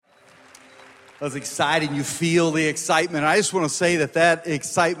That's exciting. You feel the excitement. I just want to say that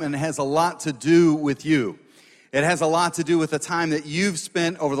excitement has a lot to do with you. It has a lot to do with the time that you've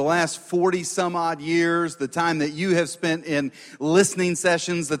spent over the last 40 some odd years, the time that you have spent in listening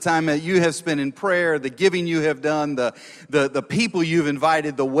sessions, the time that you have spent in prayer, the giving you have done, the people you've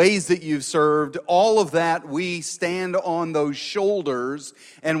invited, the ways that you've served, all of that, we stand on those shoulders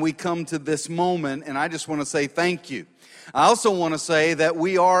and we come to this moment, and I just want to say thank you. I also want to say that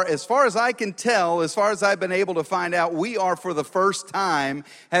we are, as far as I can tell, as far as I've been able to find out, we are for the first time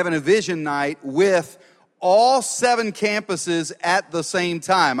having a vision night with all 7 campuses at the same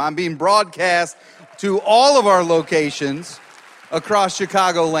time. I'm being broadcast to all of our locations across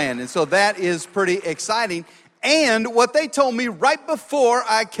Chicagoland. And so that is pretty exciting. And what they told me right before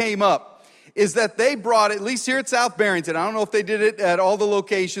I came up is that they brought, at least here at South Barrington, I don't know if they did it at all the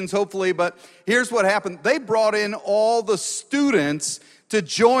locations, hopefully, but here's what happened. They brought in all the students to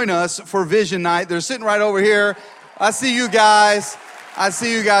join us for Vision Night. They're sitting right over here. I see you guys. I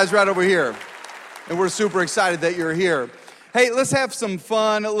see you guys right over here. And we're super excited that you're here. Hey, let's have some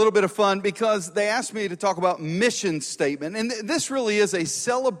fun, a little bit of fun, because they asked me to talk about mission statement. And this really is a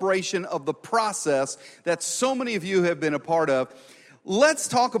celebration of the process that so many of you have been a part of. Let's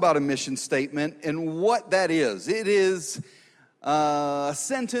talk about a mission statement and what that is. It is a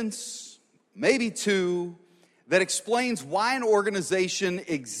sentence, maybe 2, that explains why an organization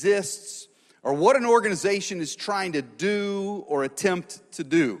exists or what an organization is trying to do or attempt to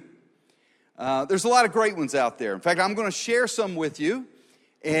do. There's a lot of great ones out there. In fact, I'm going to share some with you,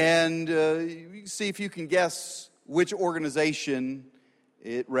 and you see if you can guess which organization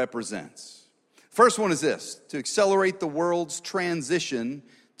it represents. First one is this: to accelerate the world's transition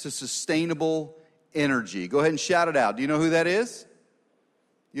to sustainable energy. Go ahead and shout it out. Do you know who that is?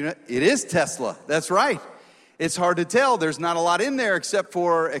 You know, it is Tesla. That's right. It's hard to tell. There's not a lot in there except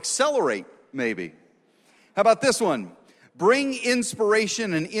for accelerate, maybe. How about this one? Bring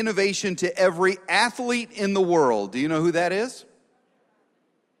inspiration and innovation to every athlete in the world. Do you know who that is?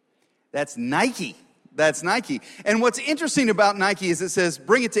 That's Nike. That's Nike. And what's interesting about Nike is it says,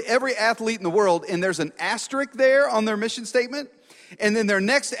 bring it to every athlete in the world, and there's an asterisk there on their mission statement. And then their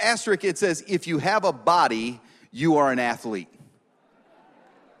next asterisk, it says, if you have a body, you are an athlete.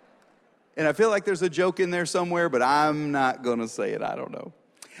 And I feel like there's a joke in there somewhere, but I'm not going to say it. I don't know.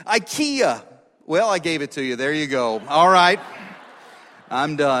 IKEA. Well, I gave it to you. There you go. All right.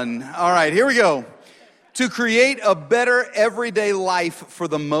 I'm done. All right, here we go. To create a better everyday life for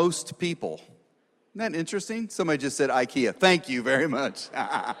the most people. Isn't that interesting? Somebody just said IKEA. Thank you very much.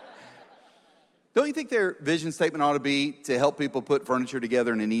 Don't you think their vision statement ought to be to help people put furniture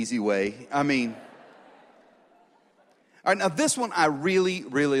together in an easy way? I mean, all right, now this one I really,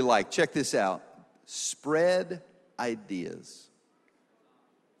 really like. Check this out. Spread ideas.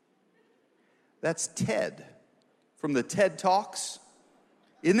 That's TED from the TED Talks.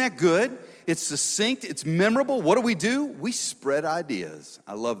 Isn't that good? It's succinct. It's memorable. What do? We spread ideas.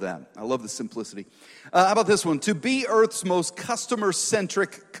 I love that. I love the simplicity. How about this one? To be Earth's most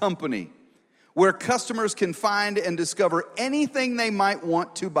customer-centric company, where customers can find and discover anything they might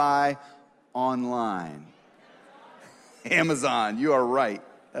want to buy online. Amazon. You are right.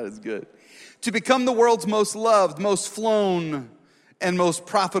 That is good. To become the world's most loved, most flown, and most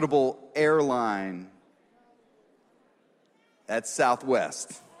profitable airline. That's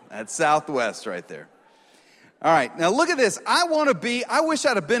Southwest. That's Southwest right there. All right, now look at this. I wish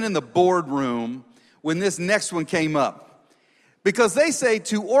I'd have been in the boardroom when this next one came up. Because they say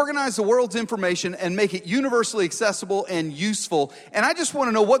to organize the world's information and make it universally accessible and useful. And I just want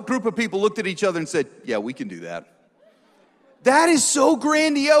to know what group of people looked at each other and said, yeah, we can do that. That is so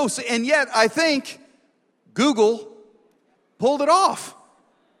grandiose. And yet I think Google pulled it off.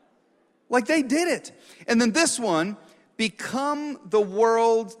 Like they did it. And then this one, become the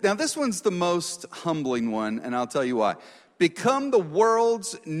world's, now this one's the most humbling one, and I'll tell you why. Become the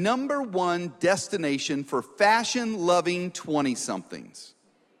world's #1 destination for fashion-loving 20-somethings.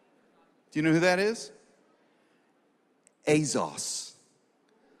 Do you know who that is? ASOS.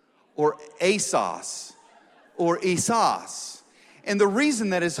 Or ASOS. Or ASOS. And the reason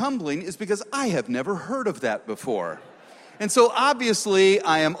that is humbling is because I have never heard of that before. And so obviously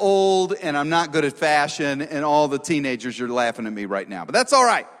I am old and I'm not good at fashion, and all the teenagers are laughing at me right now. But that's all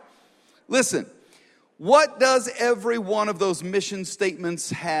right. Listen, what does every one of those mission statements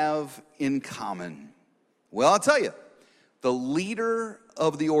have in common? Well, I'll tell you. The leader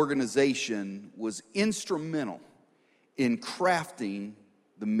of the organization was instrumental in crafting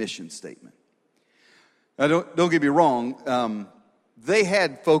the mission statement. Now, don't get me wrong. They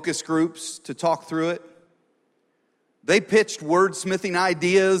had focus groups to talk through it. They pitched wordsmithing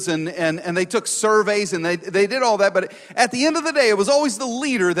ideas and they took surveys and they did all that. But at the end of the day, it was always the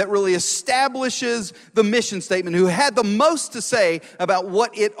leader that really establishes the mission statement, who had the most to say about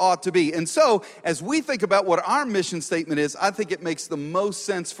what it ought to be. And so, as we think about what our mission statement is, I think it makes the most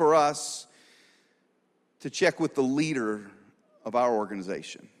sense for us to check with the leader of our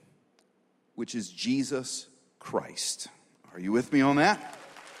organization, which is Jesus Christ. Are you with me on that?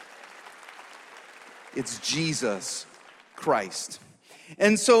 It's Jesus Christ.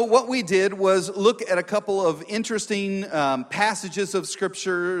 And so what we did was look at a couple of interesting passages of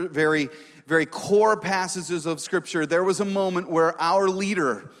Scripture, very, very core passages of Scripture. There was a moment where our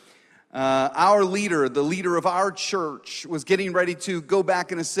leader, the leader of our church, was getting ready to go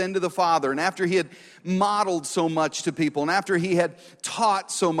back and ascend to the Father. And after he had modeled so much to people, and after he had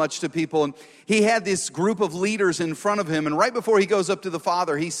taught so much to people, and he had this group of leaders in front of him, and right before he goes up to the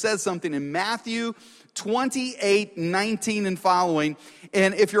Father, he says something in Matthew 28:19 and following.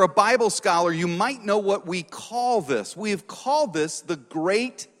 And if you're a Bible scholar, you might know what we call this. We have called this the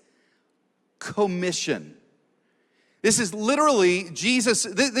Great Commission. This is literally Jesus,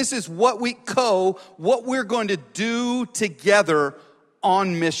 this is what we're going to do together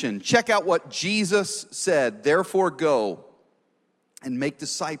on mission. Check out what Jesus said. Therefore go and make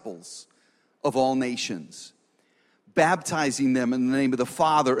disciples of all nations, baptizing them in the name of the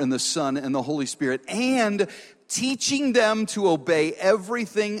Father and the Son and the Holy Spirit, and teaching them to obey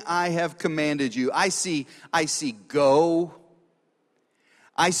everything I have commanded you. I see go.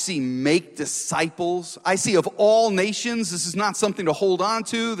 I see make disciples. I see of all nations. This is not something to hold on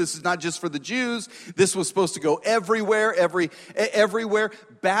to. This is not just for the Jews. This was supposed to go everywhere, everywhere,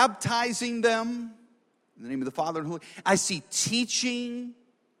 baptizing them in the name of the Father and Holy. I see teaching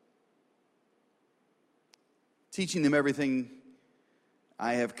them everything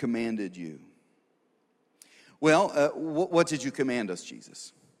I have commanded you. Well, what did you command us,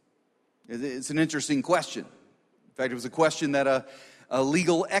 Jesus? It's an interesting question. In fact, it was a question that a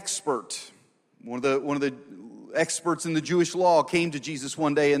legal expert, one of the experts in the Jewish law, came to Jesus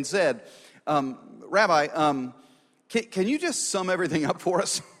one day and said, Rabbi, can you just sum everything up for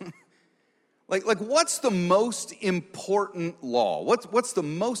us? Like what's the most important law? What's the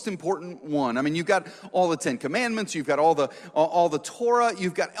most important one? I mean, you've got all the 10 Commandments, you've got all the Torah,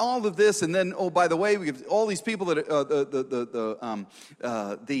 you've got all of this, and then, oh, by the way, we have all these people that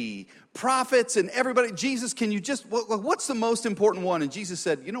the prophets and everybody. Jesus, can you just, what's the most important one? And Jesus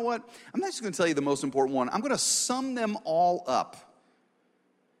said, you know what? I'm not just going to tell you the most important one. I'm going to sum them all up.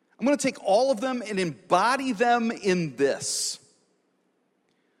 I'm going to take all of them and embody them in this.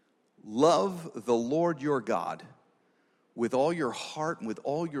 Love the Lord your God with all your heart and with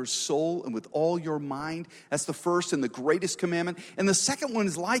all your soul and with all your mind. That's the first and the greatest commandment. And the second one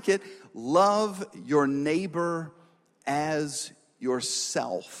is like it. Love your neighbor as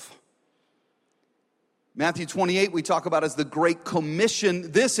yourself. Matthew 28 we talk about as the Great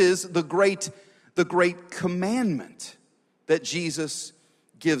Commission. This is the great commandment that Jesus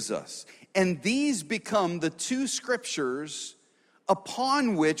gives us. And these become the two scriptures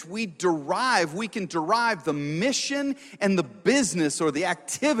upon which we can derive the mission and the business or the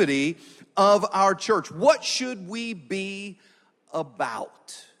activity of our church. What should we be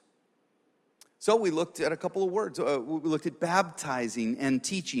about? So we looked at a couple of words. We looked at baptizing and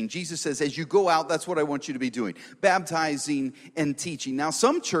teaching. Jesus says, as you go out, that's what I want you to be doing. Baptizing and teaching. Now,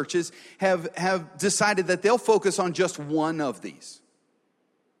 some churches have decided that they'll focus on just one of these.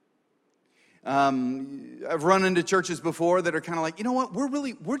 I've run into churches before that are kind of like, you know what,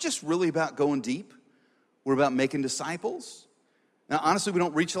 we're just really about going deep. We're about making disciples. Now, honestly, we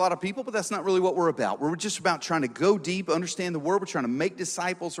don't reach a lot of people, but that's not really what we're about. We're just about trying to go deep, understand the word. We're trying to make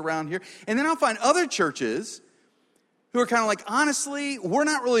disciples around here. And then I'll find other churches who are kind of like, honestly, we're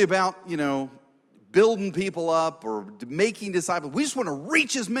not really about, building people up or making disciples. We just want to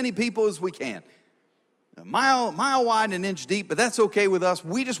reach as many people as we can. A mile wide and an inch deep, but that's okay with us.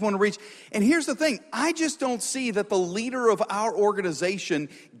 We just want to reach. And here's the thing. I just don't see that the leader of our organization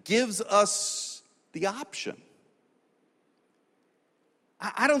gives us the option.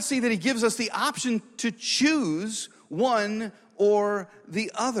 I don't see that he gives us the option to choose one or the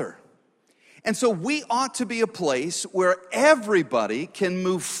other. And so we ought to be a place where everybody can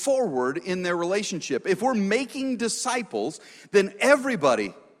move forward in their relationship. If we're making disciples, then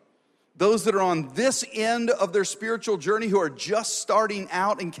everybody, those that are on this end of their spiritual journey who are just starting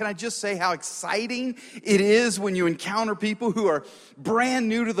out, and can I just say how exciting it is when you encounter people who are brand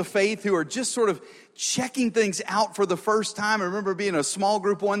new to the faith, who are just sort of checking things out for the first time. I remember being in a small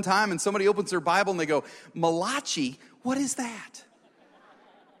group one time and somebody opens their Bible and they go, Malachi, what is that?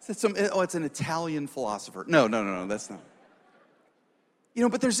 It's an Italian philosopher. No, that's not. You know,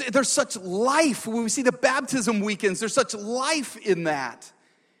 but there's such life. When we see the baptism weekends, there's such life in that.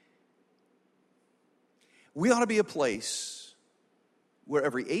 We ought to be a place where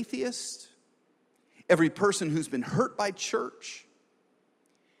every atheist, every person who's been hurt by church,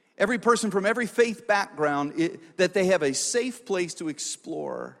 every person from every faith background, that they have a safe place to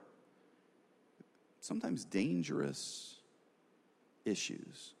explore sometimes dangerous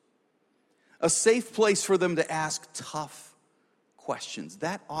issues. A safe place for them to ask tough questions.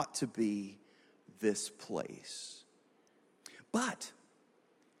 That ought to be this place. But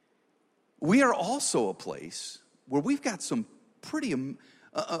we are also a place where we've got some pretty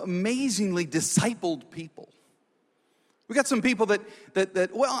amazingly discipled people. We got some people that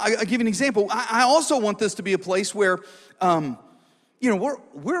well, I'll give you an example. I also want this to be a place where,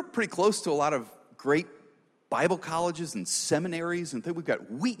 we're pretty close to a lot of great Bible colleges and seminaries, and we've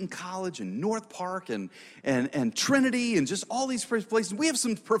got Wheaton College and North Park and Trinity and just all these places. We have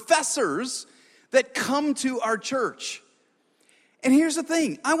some professors that come to our church. And here's the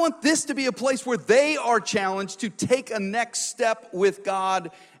thing. I want this to be a place where they are challenged to take a next step with God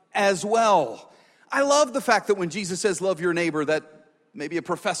as well. I love the fact that when Jesus says, love your neighbor, that maybe a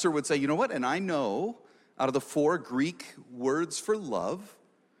professor would say, you know what? And I know out of the 4 Greek words for love,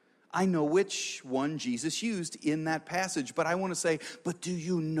 I know which one Jesus used in that passage, but I want to say, but do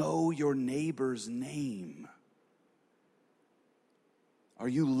you know your neighbor's name? Are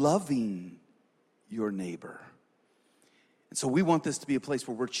you loving your neighbor? And so we want this to be a place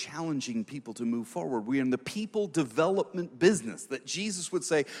where we're challenging people to move forward. We're in the people development business that Jesus would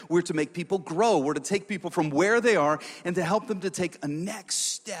say we're to make people grow. We're to take people from where they are and to help them to take a next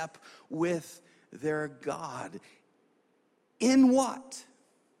step with their God. In what?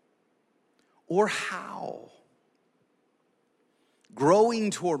 Or how?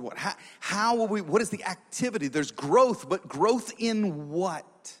 Growing toward what? How will we, what is the activity? There's growth, but growth in what?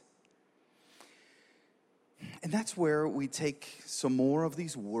 And that's where we take some more of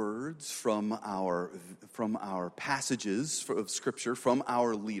these words from our passages of Scripture, from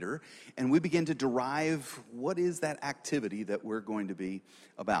our leader, and we begin to derive what is that activity that we're going to be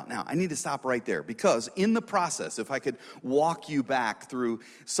about. Now, I need to stop right there because in the process, if I could walk you back through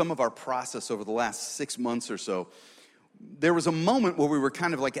some of our process over the last 6 months or so, there was a moment where we were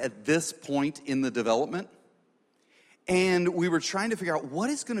kind of like at this point in the development. And we were trying to figure out what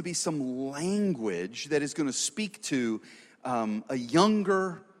is going to be some language that is going to speak to a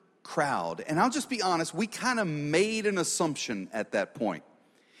younger crowd. And I'll just be honest, we kind of made an assumption at that point.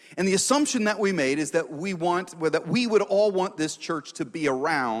 And the assumption that we made is that we would all want this church to be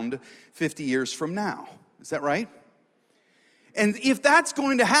around 50 years from now. Is that right? And if that's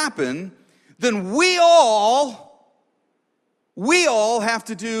going to happen, then we all have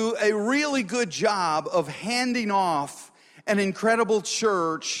to do a really good job of handing off an incredible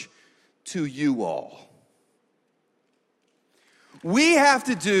church to you all. We have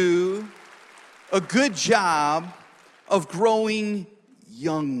to do a good job of growing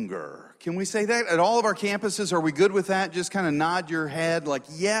younger. Can we say that? At all of our campuses, are we good with that? Just kind of nod your head like,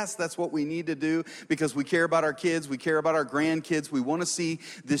 yes, that's what we need to do because we care about our kids, we care about our grandkids. We want to see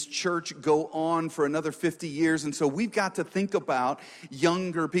this church go on for another 50 years. And so we've got to think about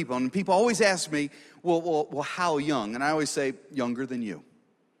younger people. And people always ask me, well, how young? And I always say, younger than you.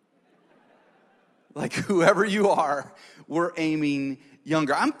 Like whoever you are, we're aiming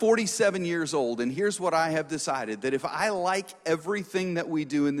younger. I'm 47 years old, and here's what I have decided, that if I like everything that we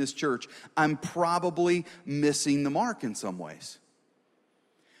do in this church, I'm probably missing the mark in some ways.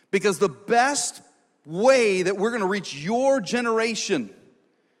 Because the best way that we're going to reach your generation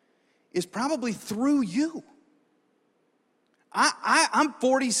is probably through you. I'm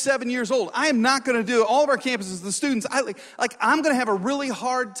 47 years old. I am not going to do all of our campuses, the students, I'm going to have a really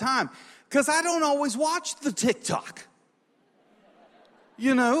hard time because I don't always watch the TikTok.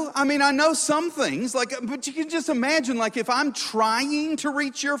 You know, I mean, I know some things, but you can just imagine, if I'm trying to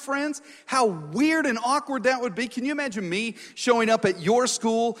reach your friends, how weird and awkward that would be. Can you imagine me showing up at your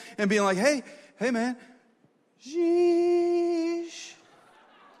school and being like, hey, man, sheesh.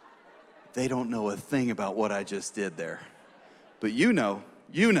 They don't know a thing about what I just did there. But you know,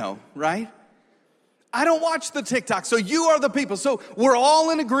 right? I don't watch the TikTok, so you are the people. So we're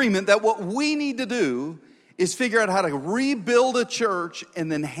all in agreement that what we need to do is figure out how to rebuild a church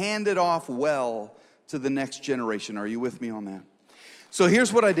and then hand it off well to the next generation. Are you with me on that? So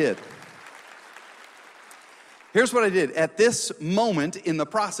here's what I did. Here's what I did. At this moment in the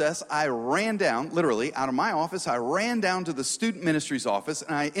process, I ran down, literally, out of my office. I ran down to the student ministry's office,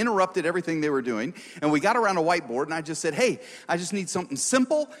 and I interrupted everything they were doing. And we got around a whiteboard, and I just said, hey, I just need something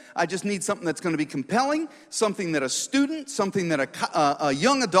simple. I just need something that's going to be compelling, something that a student, something that a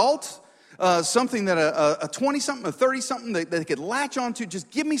young adult, something that a 20-something, a 30-something that they could latch onto. Just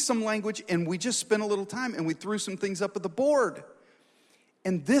give me some language. And we just spent a little time, and we threw some things up at the board.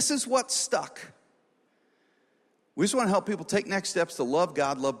 And this is what stuck. We just want to help people take next steps to love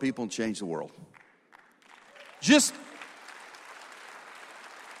God, love people, and change the world. Just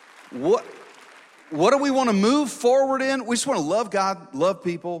what do we want to move forward in? We just want to love God, love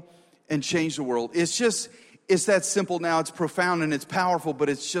people, and change the world. It's that simple now. It's profound and it's powerful, but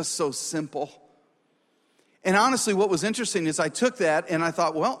it's just so simple. And honestly, what was interesting is I took that and I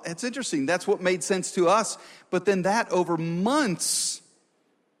thought, well, it's interesting. That's what made sense to us. But then that over months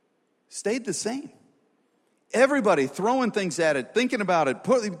stayed the same. Everybody throwing things at it, thinking about it,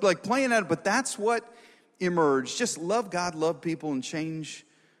 playing at it, but that's what emerged. Just love God, love people, and change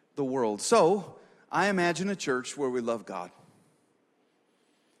the world. So I imagine a church where we love God.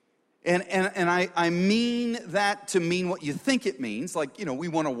 And I mean that to mean what you think it means. Like, we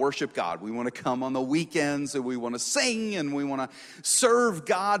want to worship God. We want to come on the weekends, and we want to sing, and we want to serve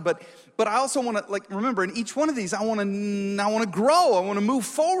God. But I also want to, remember, in each one of these, I want to grow. I want to move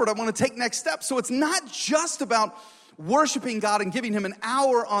forward. I want to take next steps. So it's not just about worshiping God and giving him an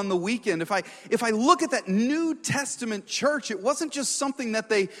hour on the weekend. If I look at that New Testament church, it wasn't just something that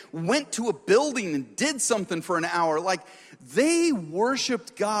they went to a building and did something for an hour. They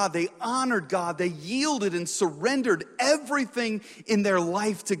worshiped God, they honored God, they yielded and surrendered everything in their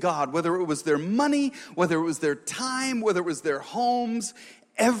life to God, whether it was their money, whether it was their time, whether it was their homes,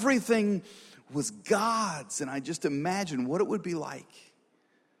 everything was God's. And I just imagine what it would be like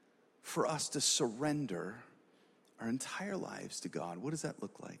for us to surrender our entire lives to God. What does that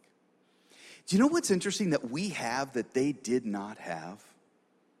look like? Do you know what's interesting that we have that they did not have?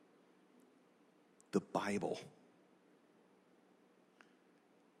 The Bible.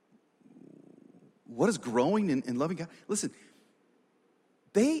 What is growing in loving God? Listen,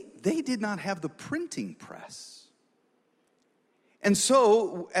 they did not have the printing press. And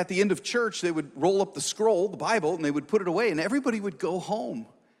so at the end of church, they would roll up the scroll, the Bible, and they would put it away, and everybody would go home.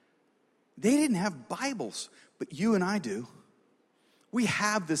 They didn't have Bibles, but you and I do. We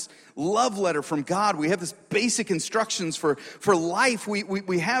have this love letter from God. We have this basic instructions for life.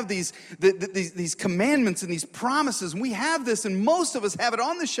 We have these commandments and these promises, and we have this, and most of us have it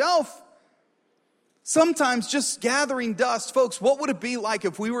on the shelf. Sometimes just gathering dust. Folks, what would it be like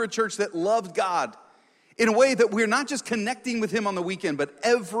if we were a church that loved God in a way that we're not just connecting with him on the weekend, but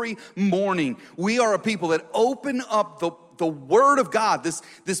every morning we are a people that open up the Word of God,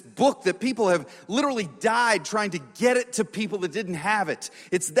 this book that people have literally died trying to get it to people that didn't have it.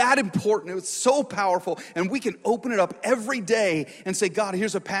 It's that important. It's so powerful. And we can open it up every day and say, God,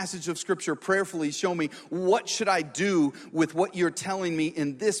 here's a passage of Scripture. Prayerfully show me, what should I do with what you're telling me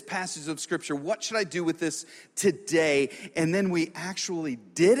in this passage of Scripture? What should I do with this today? And then we actually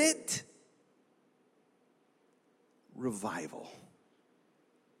did it. Revival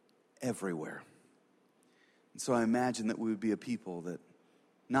everywhere. And so I imagine that we would be a people that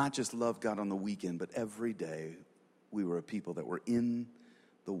not just love God on the weekend, but every day we were a people that were in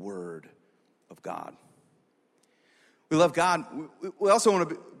the Word of God. We love God. We also want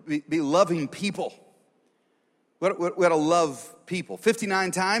to be loving people. We got to love people.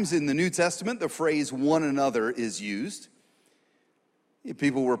 59 times in the New Testament, the phrase one another is used.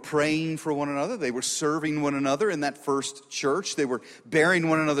 People were praying for one another. They were serving one another in that first church. They were bearing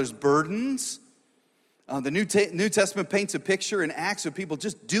one another's burdens. The New Testament paints a picture in Acts of people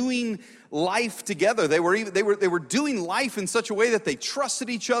just doing life together. They were doing life in such a way that they trusted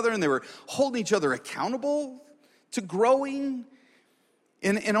each other and they were holding each other accountable to growing.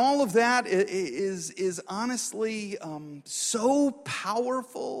 And all of that is honestly so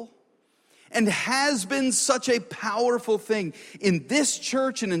powerful and has been such a powerful thing in this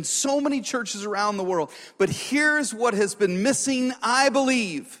church and in so many churches around the world. But here's what has been missing, I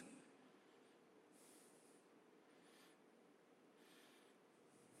believe.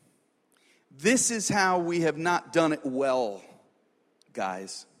 This is how we have not done it well,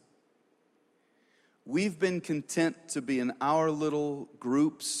 guys. We've been content to be in our little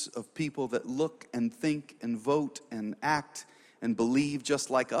groups of people that look and think and vote and act and believe just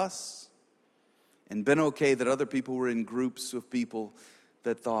like us, and been okay that other people were in groups of people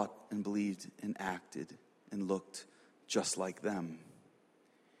that thought and believed and acted and looked just like them.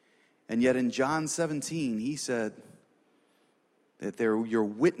 And yet in John 17, he said that your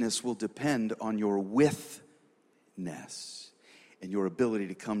witness will depend on your witness. and your ability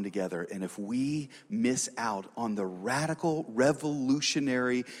to come together. And if we miss out on the radical,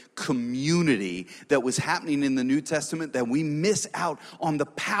 revolutionary community that was happening in the New Testament, then we miss out on the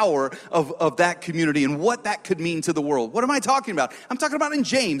power of that community and what that could mean to the world. What am I talking about? I'm talking about in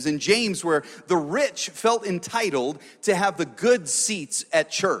James, where the rich felt entitled to have the good seats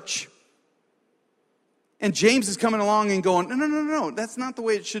at church. And James is coming along and going, no, that's not the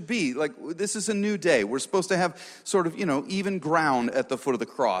way it should be. Like, this is a new day. We're supposed to have sort of, even ground at the foot of the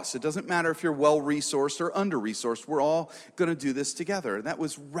cross. It doesn't matter if you're well-resourced or under-resourced. We're all going to do this together. And that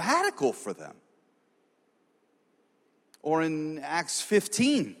was radical for them. Or in Acts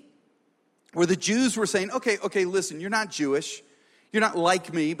 15, where the Jews were saying, okay, listen, you're not Jewish. You're not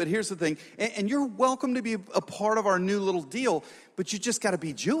like me, but here's the thing. And you're welcome to be a part of our new little deal, but you just got to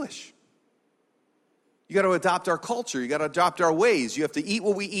be Jewish. You got to adopt our culture. You got to adopt our ways. You have to eat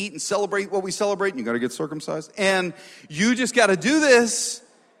what we eat and celebrate what we celebrate. And you got to get circumcised. And you just got to do this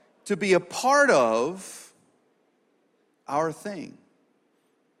to be a part of our thing.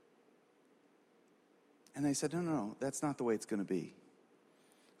 And they said, no, that's not the way it's going to be.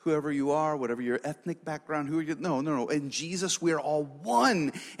 Whoever you are, whatever your ethnic background, who are you? No. In Jesus, we're all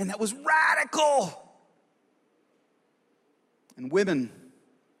one. And that was radical. And women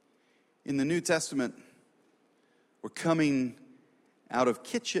in the New Testament were coming out of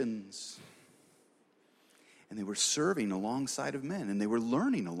kitchens, and they were serving alongside of men, and they were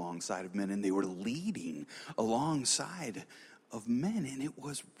learning alongside of men, and they were leading alongside of men, and it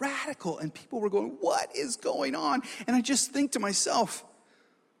was radical, and people were going, what is going on? And I just think to myself,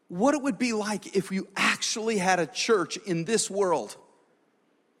 what it would be like if you actually had a church in this world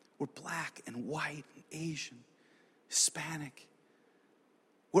where black and white and Asian, Hispanic,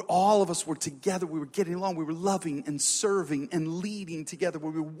 where all of us were together, we were getting along, we were loving and serving and leading together,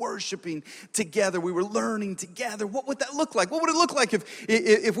 we were worshiping together, we were learning together. What would that look like? What would it look like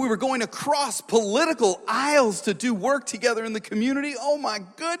if we were going across political aisles to do work together in the community? Oh my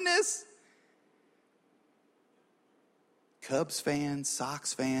goodness. Cubs fans,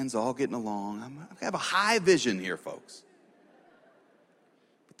 Sox fans, all getting along. I have a high vision here, folks.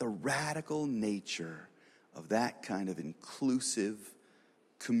 But the radical nature of that kind of inclusive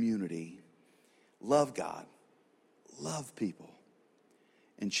community, love God, love people,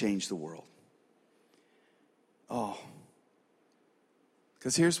 and change the world. Oh,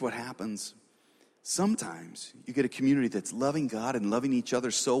 because here's what happens. Sometimes you get a community that's loving God and loving each other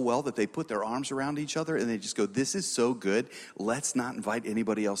so well that they put their arms around each other and they just go, this is so good, let's not invite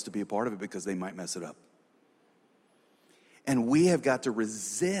anybody else to be a part of it because they might mess it up. And we have got to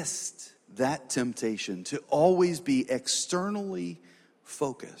resist that temptation to always be externally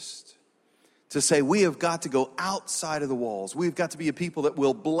focused, to say we have got to go outside of the walls. We've got to be a people that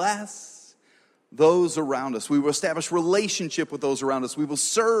will bless those around us. We will establish relationship with those around us. We will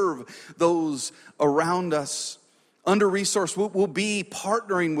serve those around us. Under-resourced, we'll be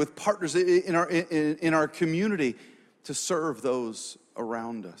partnering with partners in our community to serve those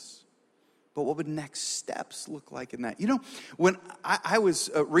around us. But what would next steps look like in that? When I was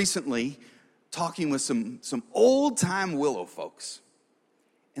recently talking with some old-time Willow folks,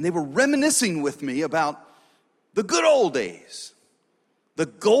 and they were reminiscing with me about the good old days, the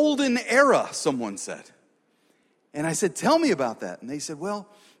golden era, someone said. And I said, tell me about that. And they said, well,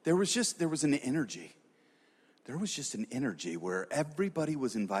 there was an energy. There was just an energy where everybody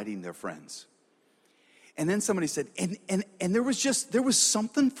was inviting their friends. And then somebody said, and there was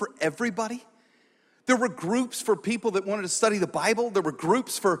something for everybody. There were groups for people that wanted to study the Bible. There were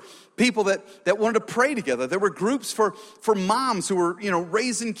groups for people that wanted to pray together. There were groups for moms who were,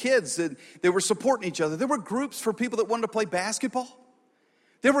 raising kids, and they were supporting each other. There were groups for people that wanted to play basketball.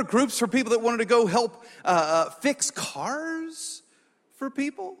 There were groups for people that wanted to go help fix cars for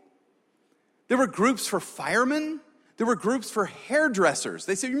people. There were groups for firemen. There were groups for hairdressers.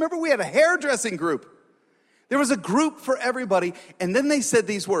 They said, remember we had a hairdressing group. There was a group for everybody. And then they said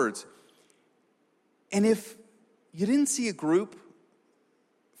these words. And if you didn't see a group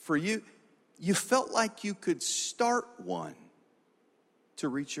for you, you felt like you could start one to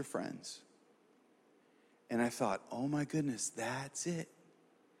reach your friends. And I thought, oh my goodness, that's it.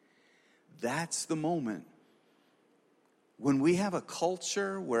 That's the moment when we have a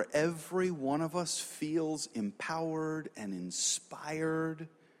culture where every one of us feels empowered and inspired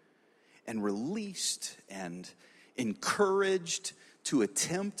and released and encouraged to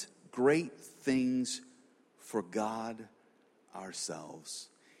attempt great things for God ourselves.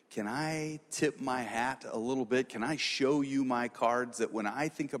 can I tip my hat a little bit? Can I show you my cards that when I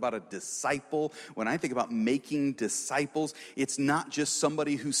think about a disciple, when I think about making disciples, it's not just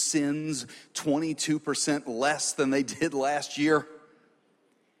somebody who sins 22% less than they did last year.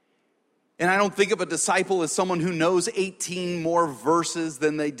 And I don't think of a disciple as someone who knows 18 more verses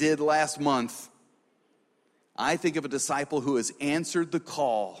than they did last month. I think of a disciple who has answered the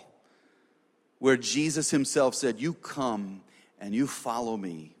call where Jesus himself said, you come and you follow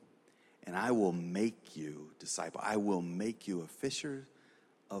me, and I will make you disciple. I will make you a fisher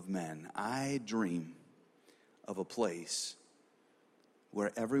of men. I dream of a place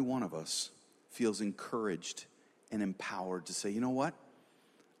where every one of us feels encouraged and empowered to say, you know what?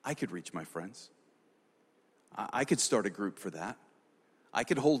 I could reach my friends. I could start a group for that. I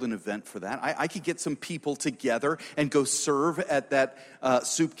could hold an event for that. I could get some people together and go serve at that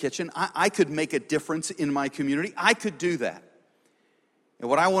soup kitchen. I could make a difference in my community. I could do that. And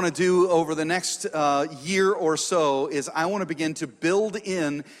what I want to do over the next year or so is I want to begin to build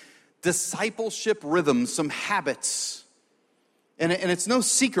in discipleship rhythms, some habits. And it's no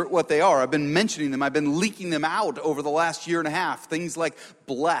secret what they are. I've been mentioning them. I've been leaking them out over the last year and a half. Things like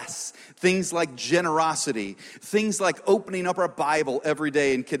bless, things like generosity, things like opening up our Bible every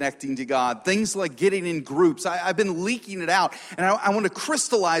day and connecting to God, things like getting in groups. I've been leaking it out, and I want to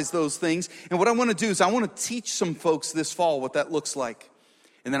crystallize those things. And what I want to do is I want to teach some folks this fall what that looks like.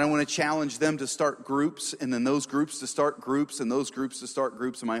 And then I want to challenge them to start groups, and then those groups to start groups, and those groups to start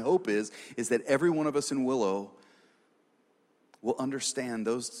groups. And my hope is that every one of us in Willow will understand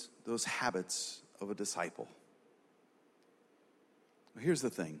those habits of a disciple. Here's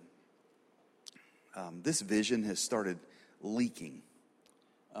the thing. This vision has started leaking.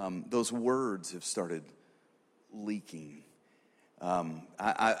 Those words have started leaking.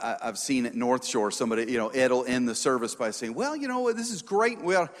 I've seen at North Shore somebody, Ed will end the service by saying, well, this is great.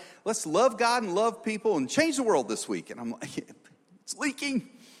 Let's love God and love people and change the world this week. And I'm like, it's leaking.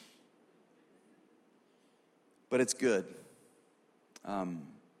 But it's good.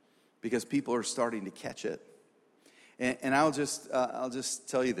 Because people are starting to catch it. And I'll just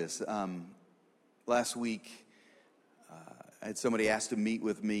tell you this. Last week, I had somebody ask to meet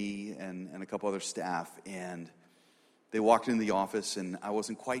with me and a couple other staff, and they walked into the office, and I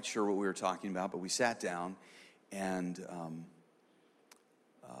wasn't quite sure what we were talking about, but we sat down, and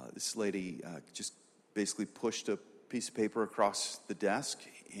this lady just basically pushed a piece of paper across the desk,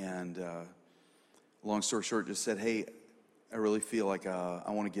 and long story short, just said, hey, I really feel like I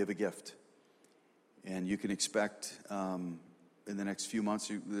want to give a gift. And you can expect in the next few months,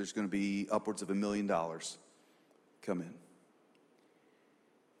 there's going to be upwards of $1 million come in.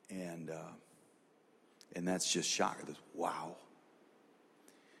 And that's just shocking. Wow.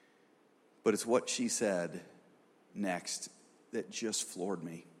 But it's what she said next that just floored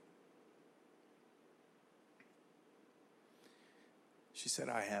me. She said,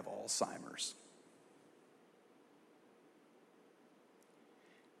 I have Alzheimer's.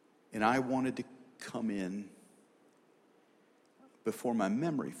 And I wanted to come in before my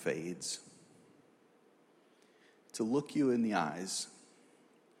memory fades to look you in the eyes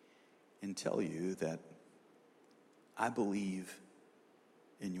and tell you that I believe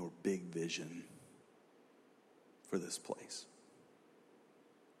in your big vision for this place.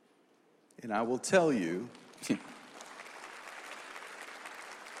 And I will tell you,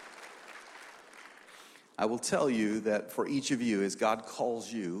 that for each of you, as God calls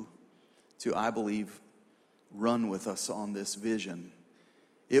you to, I believe, run with us on this vision,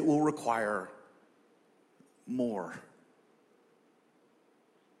 it will require more.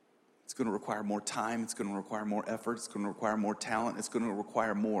 It's going to require more time. It's going to require more effort. It's going to require more talent. It's going to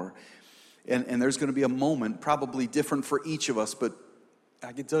require more. And there's going to be a moment, probably different for each of us, but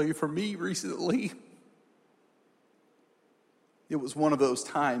I can tell you for me recently, it was one of those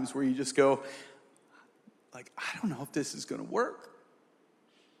times where you just go, like, I don't know if this is going to work.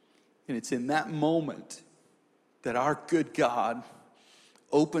 And it's in that moment that our good God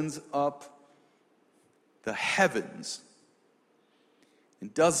opens up the heavens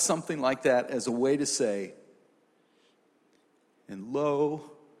and does something like that as a way to say, and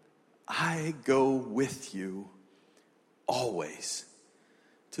lo, I go with you always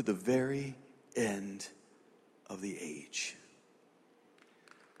to the very end of the age.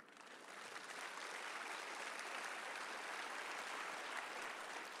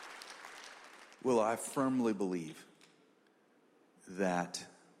 Well, I firmly believe that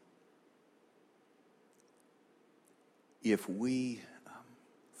if we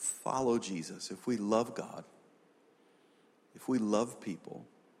follow Jesus, if we love God, if we love people,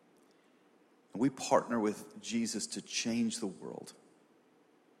 and we partner with Jesus to change the world,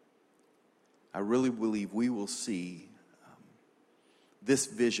 I really believe we will see this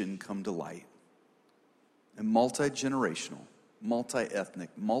vision come to light. A multi-generational, multi-ethnic,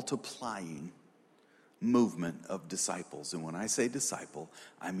 multiplying movement of disciples. And when I say disciple,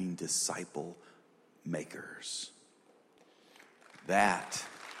 I mean disciple makers. That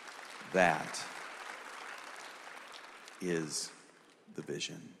is the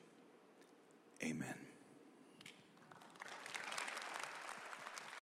vision. Amen.